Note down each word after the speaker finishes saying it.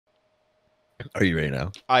Are you ready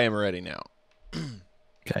now? I am ready now.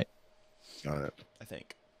 Okay. All right. I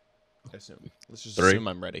think. I assume. Let's just 3, assume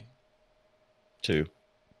I'm ready. 2,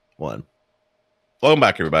 1. Welcome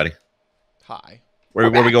back, everybody. Hi. Where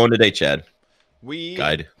are we going today, Chad? We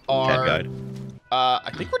Guide. are. Chad guide.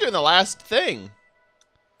 I think we're doing the last thing.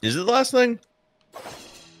 Is it the last thing?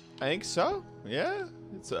 I think so. Yeah.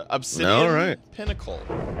 It's a obsidian All right. pinnacle.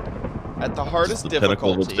 At the hardest The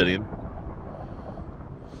pinnacle of difficulty. obsidian.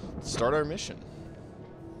 Start our mission.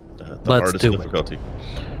 The Let's hardest do it. difficulty.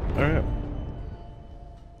 All right.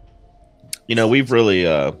 You know, we've really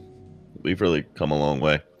come a long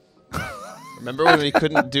way. Remember when we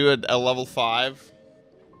couldn't do it at level 5?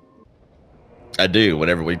 I do.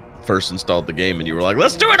 Whenever we first installed the game, and you were like,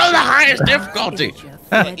 "Let's do it on the highest difficulty."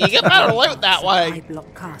 You get better loot that way.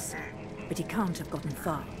 Block castle, but he can't have gotten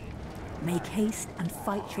far. Make haste and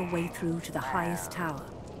fight your way through to the highest tower,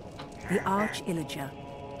 the Arch Illager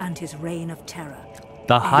and his reign of terror.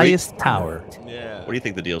 The highest tower. Yeah. What do you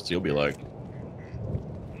think the DLC will be like?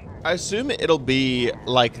 I assume it'll be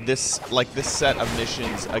like this set of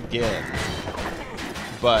missions again.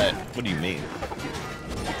 But What do you mean?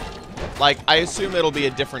 like, I assume it'll be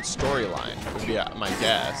a different storyline. Would be my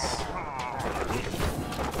guess.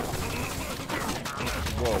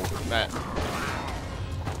 Whoa, that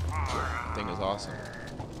thing is awesome.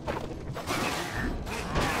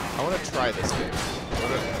 I want to try this game.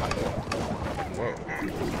 Whoa.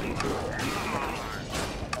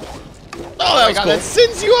 Oh that my was god, cool. that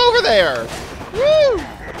sends you over there! Woo!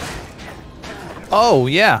 Oh,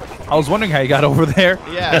 yeah. I was wondering how you got over there.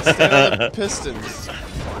 Yeah, stand on the pistons.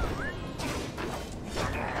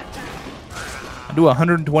 I do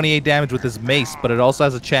 128 damage with this mace, but it also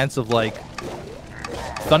has a chance of, like,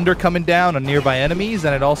 thunder coming down on nearby enemies,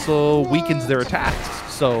 and it also weakens their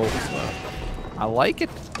attacks. So, I like it.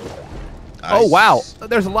 Oh, wow.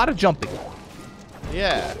 There's a lot of jumping.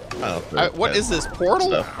 Yeah. Oh, What is this, portal?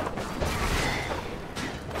 Stuff.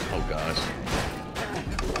 Oh gosh.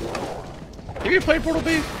 Have you played Portal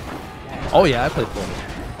Beef? Oh, yeah, I played Portal.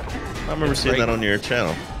 I remember seeing that on your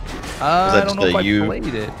channel. I that don't know just if a I you- played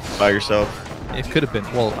it. By yourself? It could have been.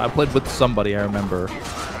 Well, I played with somebody, I remember.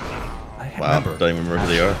 I Wow. remember. Don't even remember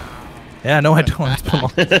who they are. Yeah, no, I don't. It's been a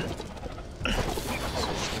long-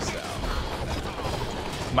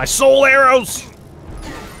 My soul arrows!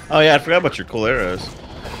 Oh yeah, I forgot about your cool arrows.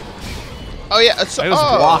 Oh yeah, so, I was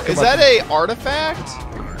blocking is my- that a artifact?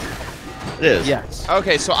 It is. Yes.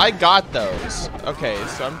 Okay, so I got those. Okay,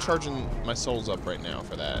 so I'm charging my souls up right now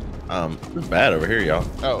for that. It's bad over here, y'all.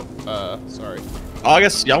 Oh, sorry. Oh, I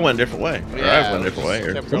guess y'all went a different way. Or Yeah, I went a different way.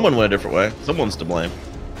 Or kept someone going. went a different way. Someone's to blame.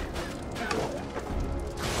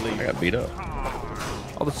 I got beat up.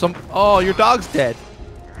 Oh, there's some. Oh, your dog's dead.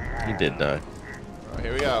 He did die. Oh,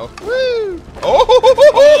 here we go. Woo!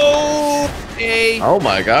 Oh! Hey. Oh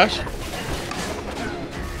my gosh.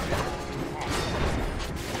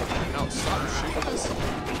 No, stop shooting this.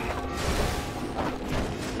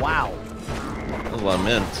 Wow. That was a lot of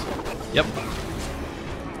mints. Yep.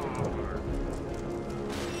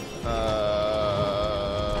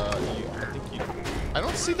 I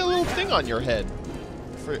don't see the little thing on your head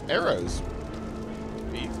for arrows.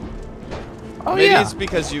 Beef. Oh, Maybe yeah. it's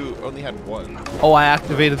because you only had one. Oh, I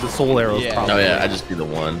activated the soul arrows. Yeah. Probably. Oh yeah, I just do the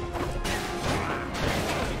one.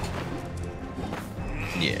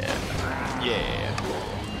 Yeah. Yeah.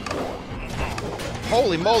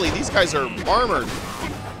 Holy moly, these guys are armored.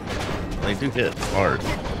 They do hit hard.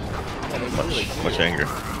 Yeah, they really do. Much anger.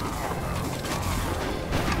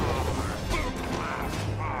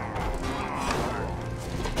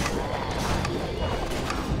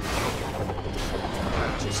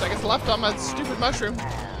 Seconds left on my stupid mushroom.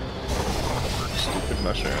 Stupid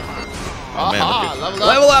mushroom. Aha, look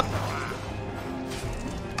level up.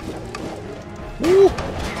 Level up.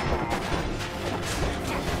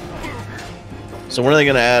 Woo. So when are they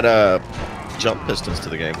gonna add jump pistons to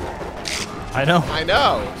the game? I know. I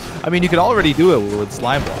know. I mean, you could already do it with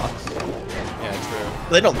slime blocks. Yeah, true.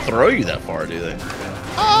 They don't throw you that far, do they?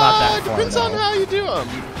 that far, Depends on no. how you do them.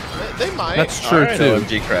 They might. That's true All right, too.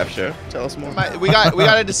 OMG Craft Show. Tell us more. We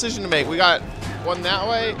got a decision to make. We got one that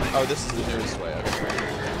way. Oh, this is the nearest way.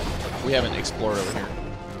 Okay. We haven't explored over here.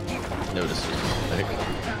 No decision.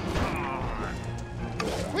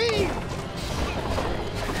 Whee!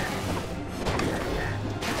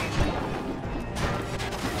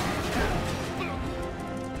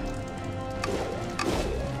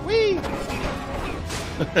 Whee!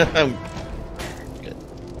 I'm good.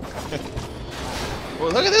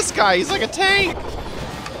 Well, look at this guy. He's like a tank.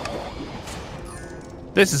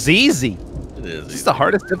 This is easy. It is. Is this the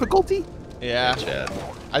hardest difficulty? Yeah. Chad.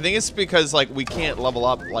 I think it's because like we can't level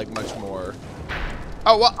up like much more.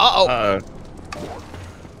 Oh, well, uh-oh.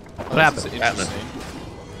 What happened? This is interesting.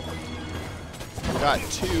 We got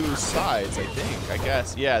two sides, I think. I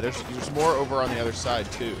guess. Yeah, there's more over on the other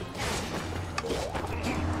side too.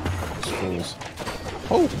 Schools.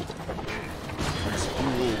 Oh.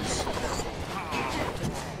 Schools.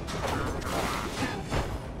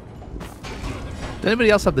 Does anybody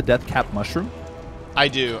else have the death cap mushroom? I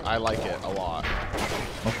do. I like it a lot.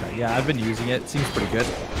 Okay, yeah, I've been using it. It seems pretty good.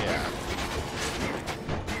 Yeah.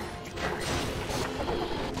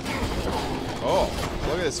 Oh,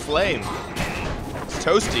 look at this flame. It's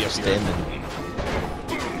toasty up here.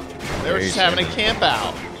 They were just having a camp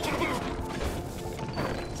out.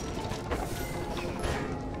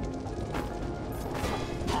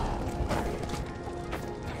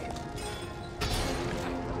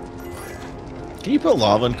 Can you put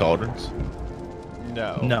lava in cauldrons?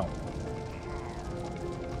 No. No.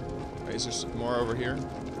 Wait, is there some more over here?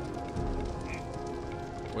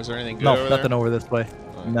 Was there anything good No, over nothing there? over this way.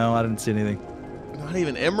 No, I didn't see anything. Not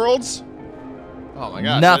even emeralds? Oh my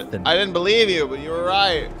gosh. Nothing. I didn't believe you, but you were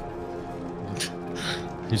right.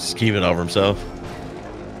 He's just keeping over himself.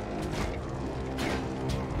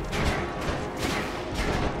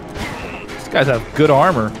 These guys have good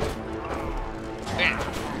armor.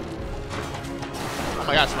 Oh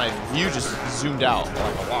my gosh, my view just zoomed out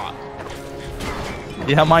like a lot.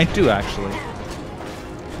 Yeah, mine too, actually.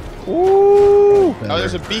 Ooh. Oh,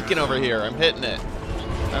 there's a beacon over here. I'm hitting it.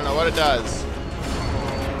 I don't know what it does.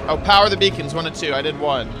 Oh, power the beacons, 1 and 2. I did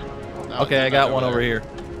 1. No, Okay, I got one over here.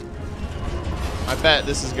 I bet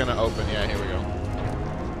this is gonna open. Yeah, here we go.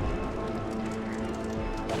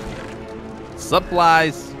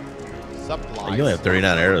 Supplies. Supplies. You only have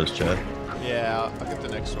 39 arrows, Chad. Yeah, I'll get the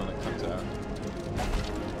next one that comes out.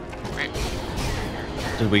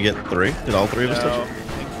 Did we get 3? Did all 3 of us touch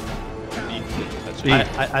it?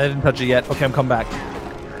 I didn't touch it yet. Okay, I'm coming back.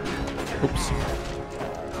 Oops.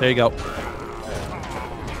 There you go.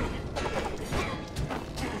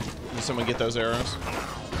 Did someone get those arrows?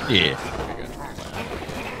 Yeah. Okay, good.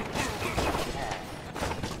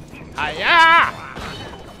 Hiya!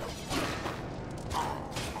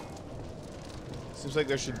 Seems like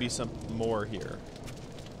there should be some more here.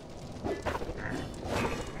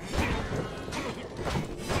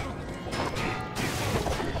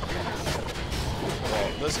 Well,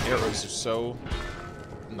 those arrows are so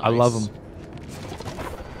nice. I love them.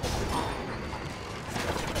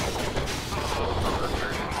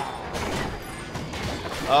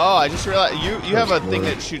 Oh, I just realized you have a thing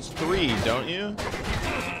that shoots 3, don't you?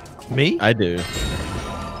 Me? I do.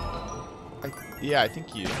 Yeah, I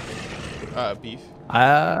think you. Beef.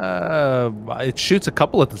 It shoots a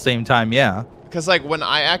couple at the same time, yeah. Because like when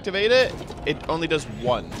I activate it, it only does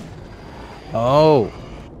 1. Oh.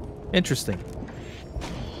 Interesting.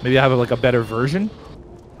 Maybe I have like a better version?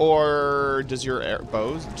 Or does your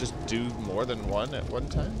bows just do more than 1 at one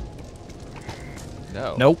time?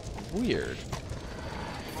 No. Nope. Weird.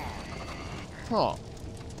 Huh.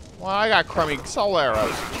 Well, I got crummy soul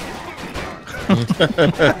arrows.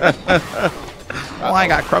 Oh, I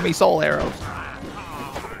got crummy soul arrows.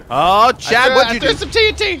 Oh, Chad, what'd you do? Some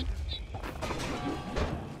TNT.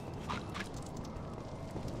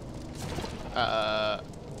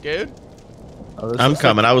 Good. Oh, I'm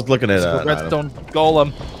coming. I was looking at a redstone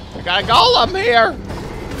golem. I got a golem here.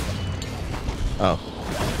 Oh.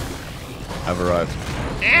 I've arrived.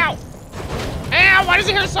 Ow! Ow! Why does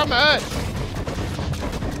it hurt so much?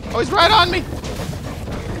 Oh, he's right on me.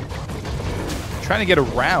 Trying to get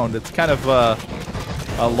around. It's kind of a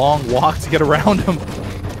long walk to get around him.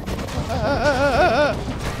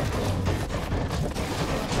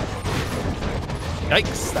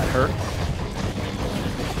 Yikes, that hurt.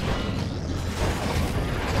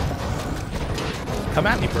 Come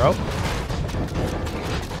at me, bro.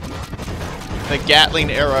 The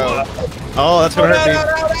Gatling arrow. Oh, that's gonna hurt me.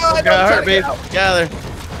 That's gonna hurt me. Gather.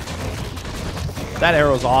 That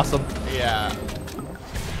arrow's awesome. Yeah.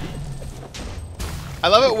 I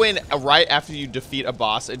love it when right after you defeat a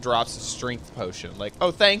boss, it drops a strength potion. Like,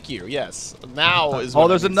 oh, thank you. Yes. Now is. Oh,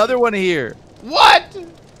 there's another one here. What?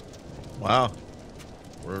 Wow.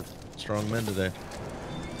 We're strong men today.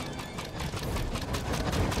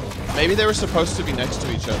 Maybe they were supposed to be next to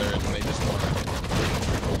each other and they just weren't.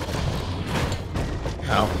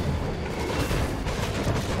 Ow.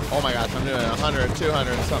 Oh my gosh, I'm doing 100,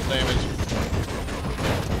 200 something damage.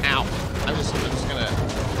 Ow. I'm just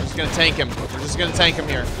gonna tank him. We're just gonna tank him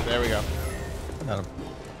here. There we go. Got him.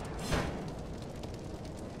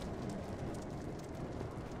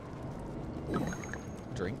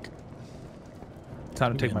 Drink.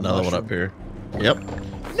 Time to take my Another mushroom. one up here. Yep.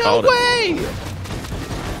 No Called it. way!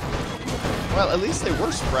 Well, at least they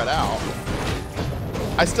were spread out.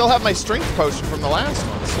 I still have my strength potion from the last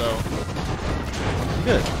one, so.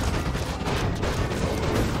 Good.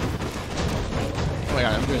 Oh my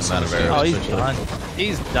god, I'm doing so Not a much very- damage. Oh, he's done.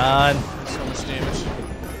 He's done. So much damage.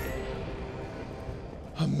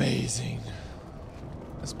 Amazing.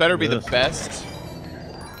 This better be the Yes. best.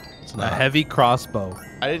 It's A not. heavy crossbow.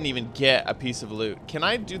 I didn't even get a piece of loot. Can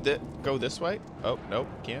I do that? Go this way? Oh, nope,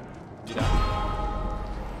 can't. Do that.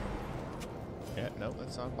 Yeah, nope,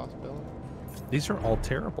 that's not a possibility. These are all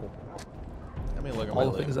terrible. Let me look at my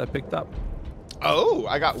All the loot. things I picked up. Oh,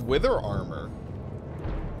 I got wither armor.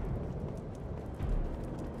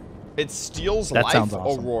 It steals That life, sounds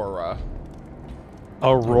awesome. Aurora.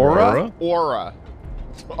 Aurora? Aura.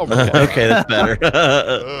 Okay, that's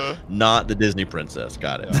better. Not the Disney princess.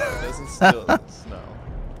 Got it. No, it doesn't steal snow.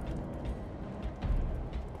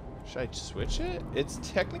 Should I switch it? It's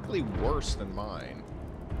technically worse than mine.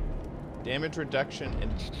 Damage reduction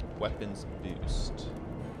and weapons boost.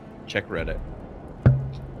 Check Reddit.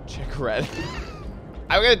 Check Reddit.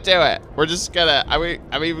 I'm gonna do it. We're just gonna.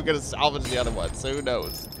 I'm even gonna salvage the other one. So who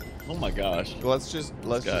knows? Oh my gosh. Let's just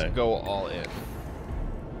go all in.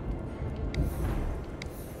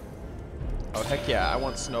 Oh heck yeah! I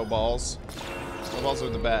want snowballs. Snowballs are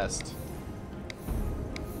the best.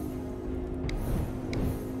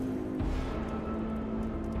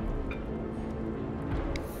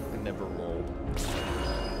 I never roll.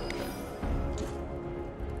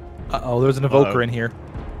 Uh-oh, there's an evoker in here.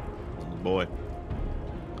 Boy.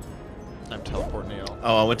 I'm teleporting out.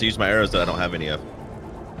 Oh, I went to use my arrows that I don't have any of.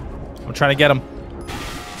 I'm trying to get him.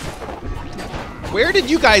 Where did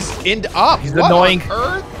you guys end up? He's What annoying. on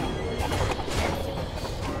earth?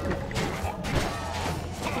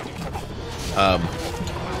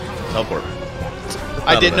 Teleport.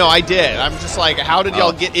 I did. No, I did. I'm just like, how did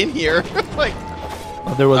y'all get in here? Like,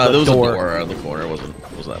 Oh, there was There a was a door. door around the corner. It wasn't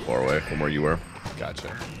that far away from where you were.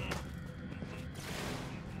 gotcha.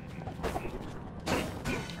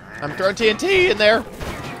 I'm throwing TNT in there.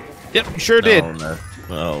 Yep, you sure did. Oh no.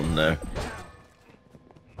 Oh no.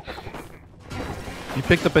 You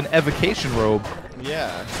picked up an evocation robe. Yeah.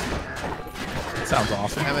 That sounds I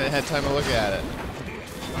awesome. haven't had time to look at it.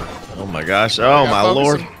 Oh my gosh. Oh my Focus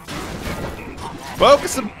lord. him.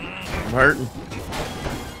 Focus him. I'm hurting.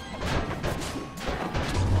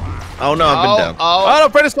 Oh no, I've been down. Oh no,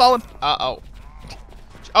 Brent is falling. Uh-oh.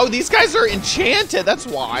 Oh, these guys are enchanted. That's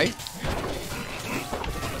why.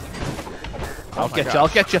 I'll my get you. gosh. I'll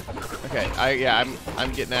get you. Okay.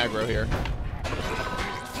 I'm getting aggro here.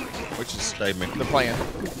 Which is Save me. the plan.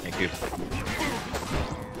 Thank you.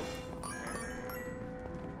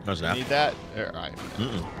 How's that? Need that? All right.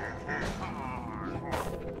 Mm-mm.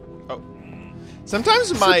 Oh. Sometimes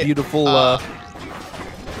It's my a beautiful.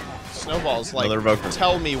 snowballs like Another evoker.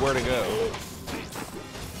 tell me where to go.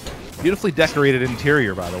 Beautifully decorated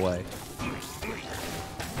interior, by the way.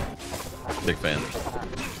 Big fan.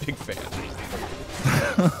 Big fan.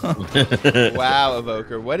 Wow,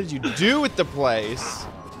 Evoker. What did you do with the place?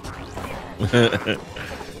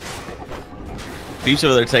 Beef's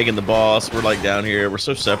over there taking the boss. We're like down here. We're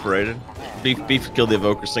so separated. Beef killed the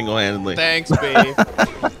evoker single-handedly. Thanks, Beef.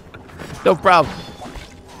 No problem.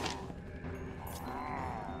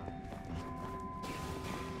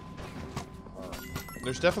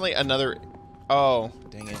 There's definitely another... Oh,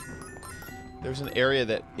 dang it. There's an area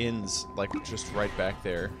that ends, like, just right back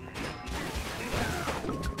there.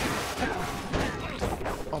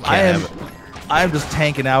 Oh my I am just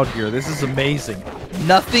tanking out here. This is amazing.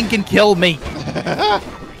 Nothing can kill me.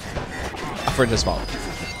 For this fault.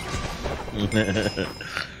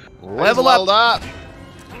 Level up.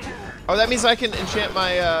 Oh, that means I can enchant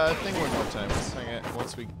my thing one more time. Let's hang it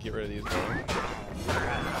once we get rid of these guys.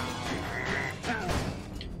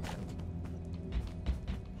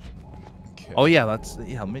 Okay. Oh yeah,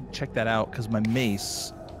 let me check that out because my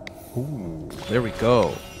mace. Ooh, there we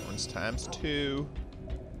go. One's times 2.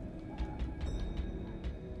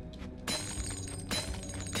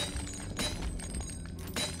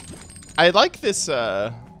 I like this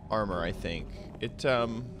armor, I think. It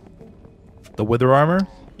The wither armor.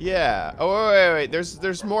 yeah. Oh wait.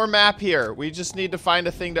 There's more map here. We just need to find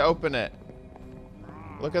a thing to open it.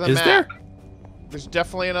 Look at the Is map. there? There's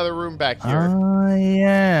definitely another room back here. Oh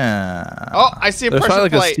yeah. Oh, I see a There's pressure probably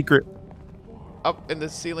like plate a secret. up in the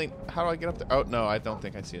ceiling. How do I get up there? Oh no, I don't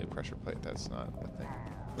think I see a pressure plate. That's not a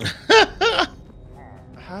thing.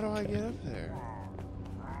 How do I get up there?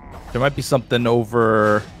 There might be something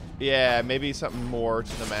over. Yeah, maybe something more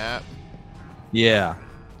to the map. Yeah.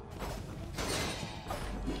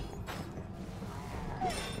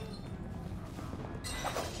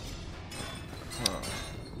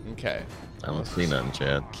 Okay. I don't see nothing,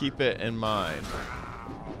 Chad. Keep it in mind.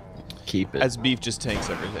 Keep it. As Beef just tanks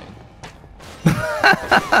everything.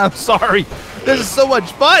 I'm sorry. This is so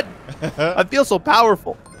much fun. I feel so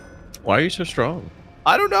powerful. Why are you so strong?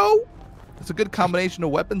 I don't know. It's a good combination of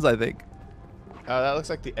weapons, I think. Oh, that looks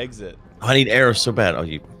like the exit. I need arrows so bad. Oh,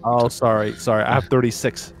 you. Oh, sorry. Sorry. I have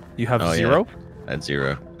 36. You have 0? Yeah. I had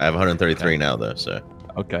 0. I have 133 now, though, so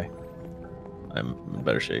Okay. I'm in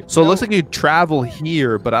better shape. So it looks like you travel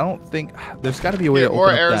here, but I don't think there's got to be a way to open more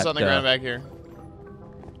up arrows that, on the ground back here.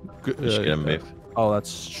 You should get him, Beef. Oh,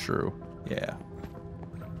 that's true. Yeah.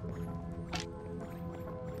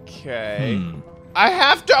 Okay. I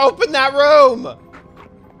have to open that room.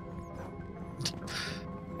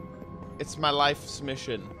 It's my life's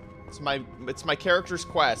mission. It's my character's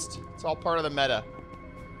quest. It's all part of the meta.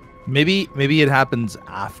 Maybe it happens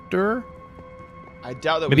after. I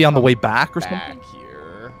doubt that. Maybe on the way back or back something.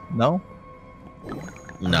 Here. No.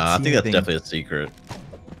 No, I think that's definitely a secret.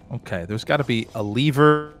 Okay, there's got to be a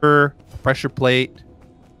lever, pressure plate.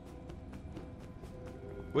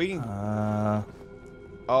 We can.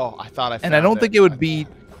 Oh, I thought I found and I don't think it would be.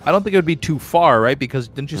 I don't think it would be too far, right? Because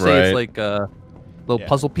didn't you say it's like little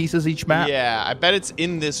puzzle pieces each map? Yeah, I bet it's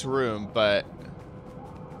in this room, but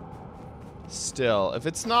still, if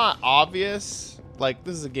it's not obvious, like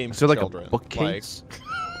this is a game for children. Like a bookcase?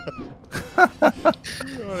 Like,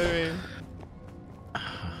 you know what I mean?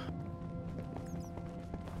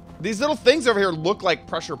 These little things over here look like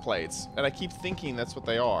pressure plates, and I keep thinking that's what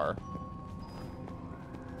they are.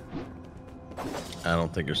 I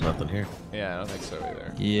don't think there's nothing here. Yeah, I don't think so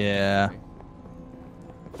either. Yeah.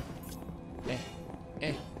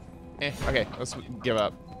 Okay, let's give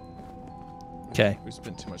up. Okay. We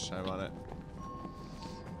spent too much time on it.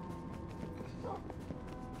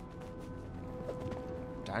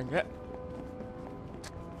 Dang it.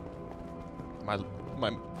 My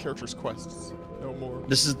character's quests. No more.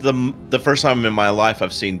 This is the first time in my life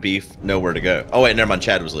I've seen Beef know where to go. Oh wait, never mind.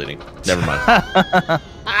 Chad was leading. Never mind.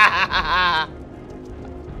 I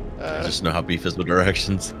just know how Beef is with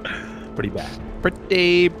directions. Pretty bad.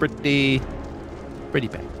 Pretty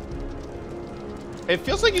bad. It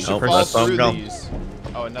feels like you should Nope, fall that's through go. these.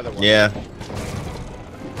 Oh, another one. Yeah.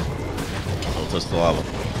 Don't touch the lava.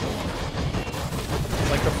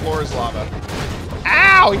 It's like the floor is lava.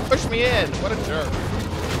 Ow! He pushed me in. What a jerk.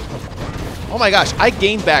 Oh my gosh, I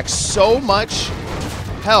gained back so much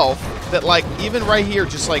health that, like, even right here,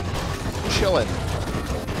 just like chilling.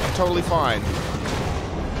 I'm totally fine.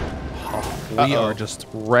 We are just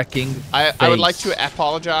wrecking. I would like to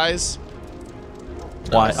apologize.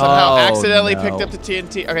 Why? Somehow Oh, accidentally no. picked up the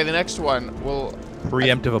TNT. Okay, the next one will.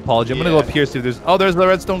 Preemptive apology. I'm gonna go up here. See if there's. Oh, there's the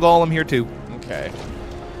redstone golem here too. Okay.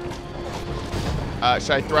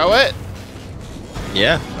 Should I throw it?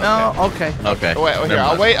 Yeah. No. Okay. Okay. Oh, wait, Never here.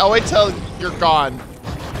 mind. I'll wait till you're gone.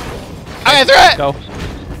 Okay, throw it. Go.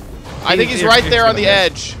 I think he's right there on the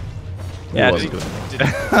edge. Yeah. was Just it? do it.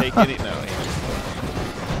 Didn't take any. No.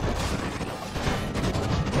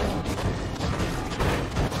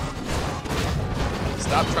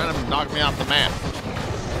 Stop trying to knock me off the map.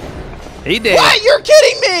 He did. What? You're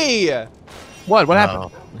kidding me! What? What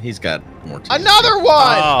happened? Oh, he's got more TNT. Another one!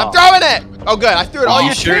 Oh. I'm throwing it! Oh, good. I threw it all. you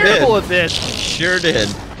You're sure terrible did. at this. Sure did.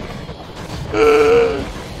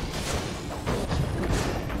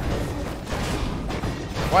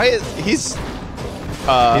 Why is he's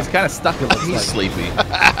He's kind of stuck. It looks He's like. sleepy. He's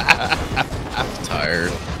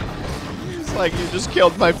tired. It's like you just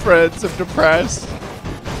killed my friends. I'm depressed.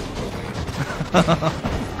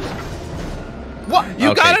 What? You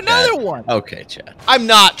Okay, got another Chad. one. Okay, Chad. I'm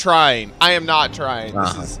not trying. I am not trying.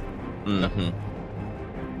 Uh-huh. This is. Mm-hmm.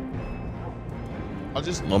 I'll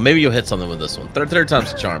just. Well, maybe you'll hit something with this one. Third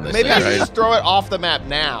time's a charm. They Maybe say, I should right? just throw it off the map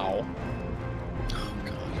now, Oh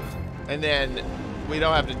God. and then we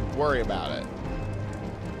don't have to worry about it.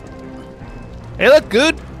 Hey, look,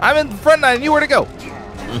 good. I'm in the front line. You where to go?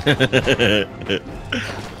 Very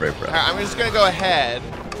proud. I'm just gonna go ahead.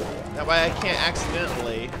 That way I can't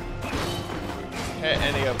accidentally hit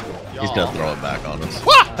any of y'all. He's gonna throw it back on us.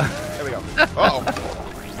 Wah! There we go. Uh-oh.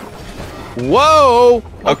 Whoa.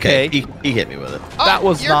 Okay, he hit me with it. Oh, That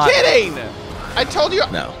was you're not- kidding! I told you.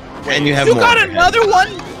 No. And you have You more. got another one?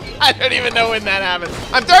 I don't even know when that happened.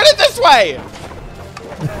 I'm throwing it this way!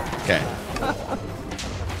 Okay.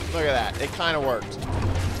 Look at that. It kind of worked.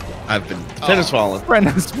 I've been finish falling. Friend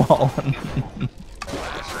has fallen.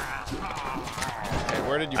 Okay,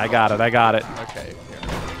 where did you I got it. I got it. Okay. Here.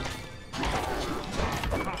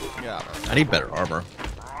 Yeah. I need better armor.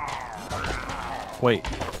 Wait.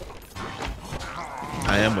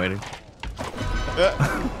 I am waiting.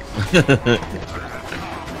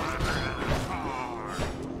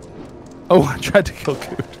 Oh, I tried to kill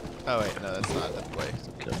Guude. Oh wait, no, that's not the way.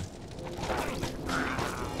 Okay.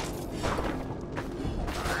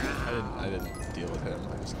 I didn't deal with him.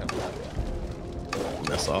 I just kind of.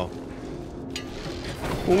 That's all.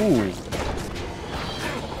 Ooh.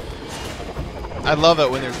 I love it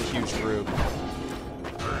when there's a huge group.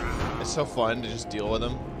 It's so fun to just deal with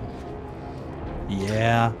them.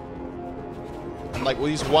 Yeah. And like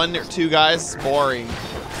with these 1 or 2 guys, it's boring.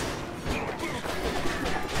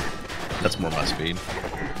 That's more my speed.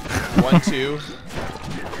 1, 2.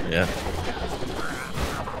 Yeah.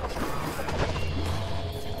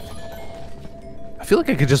 I feel like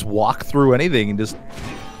I could just walk through anything and just.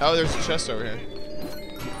 Oh, there's a chest over here.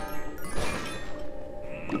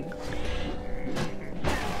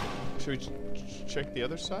 Should we check the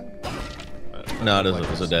other side? No, it isn't.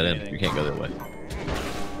 It's a dead end. You can't go that way.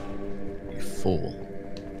 You fool.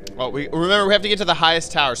 Well, remember we have to get to the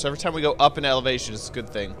highest tower, so every time we go up in elevation, it's a good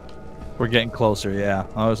thing. We're getting closer, yeah.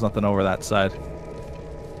 Oh, there's nothing over that side.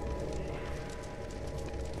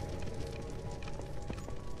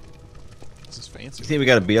 This is fancy. You think we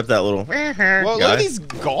got to be up that little? Well, look at these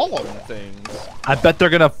golem things. I bet they're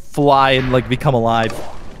gonna fly and like become alive.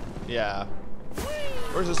 Yeah.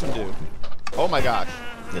 What does this one do? Oh my gosh.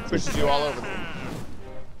 It's Pushes you all over.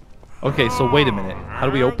 Okay, so wait a minute. How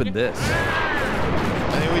do we open this?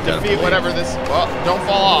 I think we defeat whatever this. Well, don't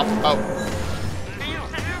fall off. Oh.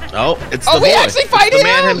 Oh, it's the Oh, we boy. actually fight It's the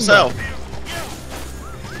man him! himself.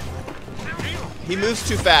 He moves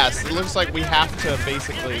too fast. It looks like we have to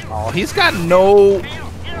basically. Oh, he's got no.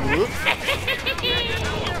 Whoop.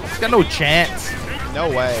 He's got no chance. No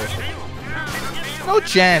way. No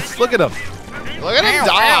chance. Look at him. Look at him Ow,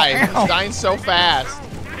 die. ow, ow. He's dying so fast.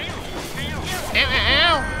 Ow,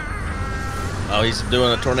 ow, Oh, he's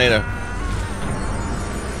doing a tornado.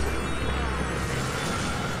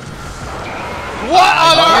 What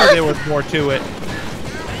on Oh, earth? there was more to it.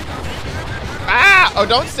 Ah! Oh,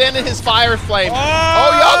 don't stand in his fire flame. Oh,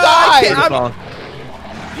 I y'all can't- died.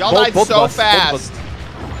 Y'all Both- died both so of us, both of us. fast.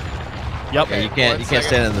 Yep. Okay. You can't. You can't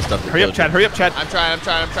stand in this stuff. that Hurry up, kills Chad. you. Hurry up, Chad. I'm trying.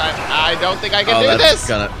 I don't think I can Oh, do that's this.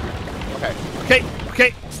 gonna. Okay. Okay.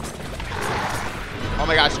 Okay. Oh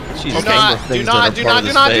my gosh. Jesus, Do not. those Do things not. that Do are part not. of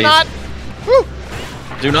Do not. this Do not. Woo.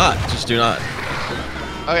 Do not. Just do not.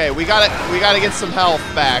 Okay, we gotta get some health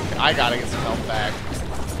back. I gotta get some health back.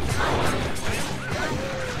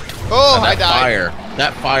 Oh, And I that died. fire.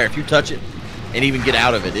 That fire. If you touch it and even get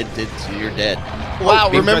out of it, you're dead. Wow,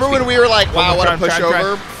 Oh, remember when we were like, wow, what a Try, try, try.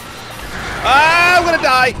 pushover? Ah, I'm gonna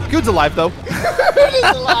die. Guude's alive though. It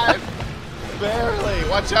is alive. Barely.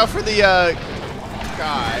 Watch out for the guy.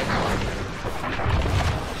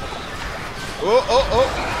 Oh, oh,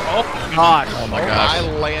 oh. Oh God. Oh my gosh.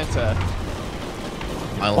 Mylanta.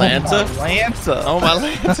 My Lanta. Lanta. Oh,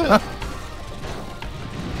 Mylanta.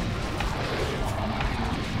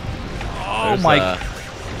 Oh There's, my.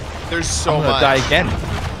 There's so I'm gonna much. die again.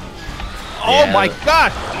 Oh Yeah. my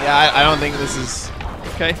God. Yeah, I don't think this is.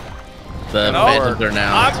 Okay. The No. phantoms are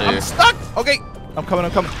now too. I'm stuck. Okay. I'm coming.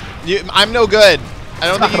 I'm coming. I'm no good. I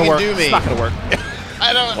don't It's not think you gonna can work. do me. It's not gonna work.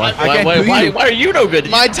 I don't. Why, I- can't do you. why are you no good?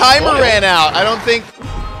 my timer ran out. I don't think.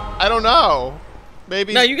 I don't know.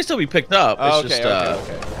 Maybe. No, you can still be picked up. It's Oh, okay, just okay.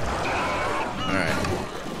 all right.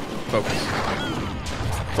 Focus.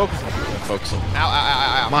 Focus. Focus. Ow, ow,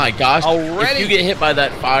 ow, ow. My gosh! Already? If you get hit by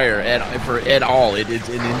that fire at all, it's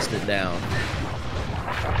an instant down.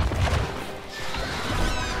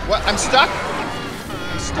 What? I'm stuck.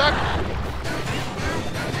 I'm stuck.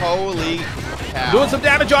 Holy cow. Doing some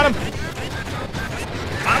damage on him.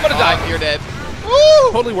 I'm gonna Oh, die. you're dead.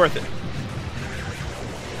 Woo! Totally worth it.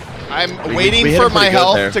 I'm We waiting hit for him my pretty good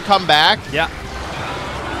health there. to come back, Yeah.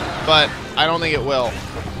 but I don't think it will.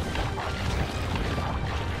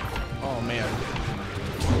 Oh man.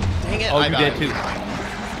 Dang it. Oh, I you died. did too.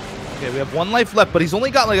 Okay, we have 1 life left, but he's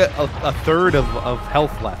only got like a third of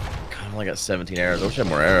health left. God, I only got 17 arrows. I wish I had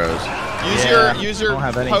more arrows. Use your don't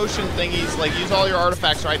have any. potion thingies. Like use all your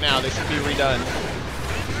artifacts right now. They should be redone.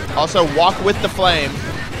 Also, walk with the flame.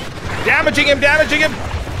 Damaging him. Damaging him.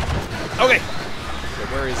 Okay. Okay,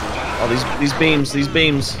 where is he? Oh, these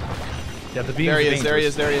beams. Yeah, the beam. There he is. There he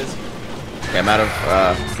is. There he is. Okay, I'm out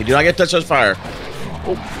of. You do not get touched with fire.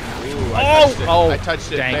 Ooh, I touched it. Oh, I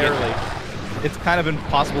touched it dang it. barely. It's kind of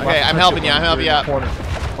impossible. Okay, not to I'm touch helping it you, when I'm helping you're you in the corner.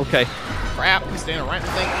 Okay. Crap, I'm standing right in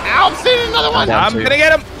the thing. Ow, I'm standing in another one. Down I'm two. gonna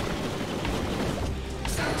get him.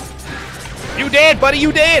 You did, buddy.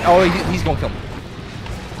 You did. Oh, he's gonna kill me.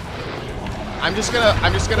 I'm just gonna.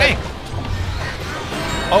 Hey.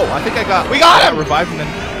 Oh, I think I got. We got him! Revived and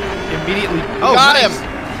then immediately. Oh, got nice. him.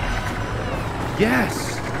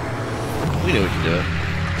 Yes. We knew we could do it.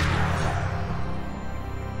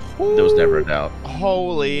 There was never a doubt.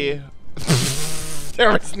 Holy.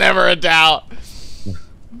 There was never a doubt.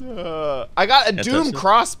 I got a Doom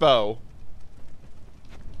crossbow.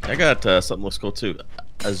 I got something looks cool too.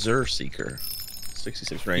 Azure Seeker.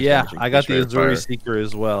 66 range. Yeah, I got the Azure Seeker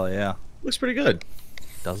as well, yeah. Looks pretty good.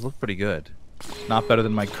 Does look pretty good. Not better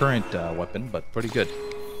than my current weapon, but pretty good.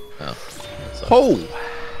 Oh.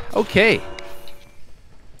 Okay.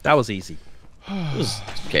 That was easy. It was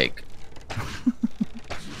cake.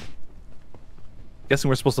 Guessing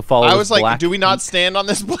we're supposed to follow. I was like, do we not stand on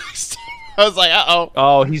this place? I was like, uh-oh.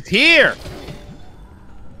 Oh, he's here.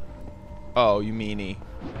 Oh, you meanie.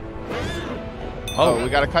 Oh, we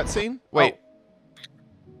got a cutscene? Wait.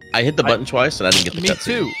 I hit the button twice and I didn't get the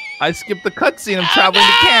cutscene. Me too. I skipped the cutscene. I'm traveling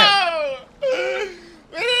to camp.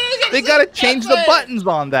 They gotta change the buttons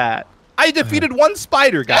on that. I defeated one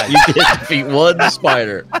spider, guys. You did defeat one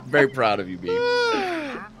spider. I'm very proud of you, Beef.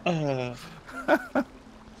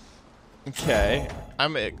 Okay.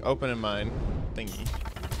 I'm opening mine thingy.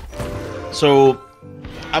 So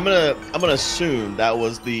I'm gonna assume that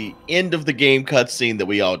was the end of the game cutscene that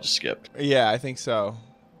we all just skipped. Yeah, I think so.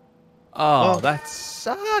 Oh, Well, that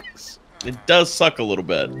sucks. It does suck a little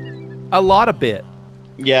bit. A lot of bit.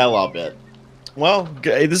 Yeah, a lot bit. Well,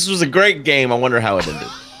 this was a great game. I wonder how it ended.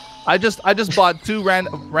 I just bought 2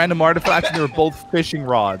 random artifacts and they were both fishing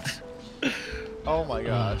rods. Oh my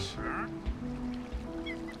gosh.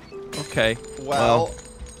 Okay. Well,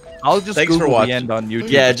 I'll just thanks Google for watching. the end on YouTube.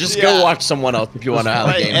 Yeah, just go watch someone else if you want to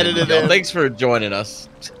have a game. Edit it in. Thanks for joining us.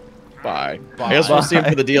 Bye. I guess we'll see him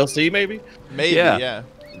for the DLC, maybe? maybe, Yeah. yeah.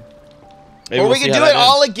 Maybe Or we'll we see can how do that it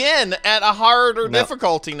all ends. again at a harder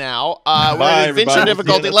difficulty now. We're Bye, at adventure everybody.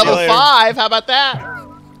 difficulty See you level later. 5. How about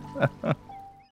that?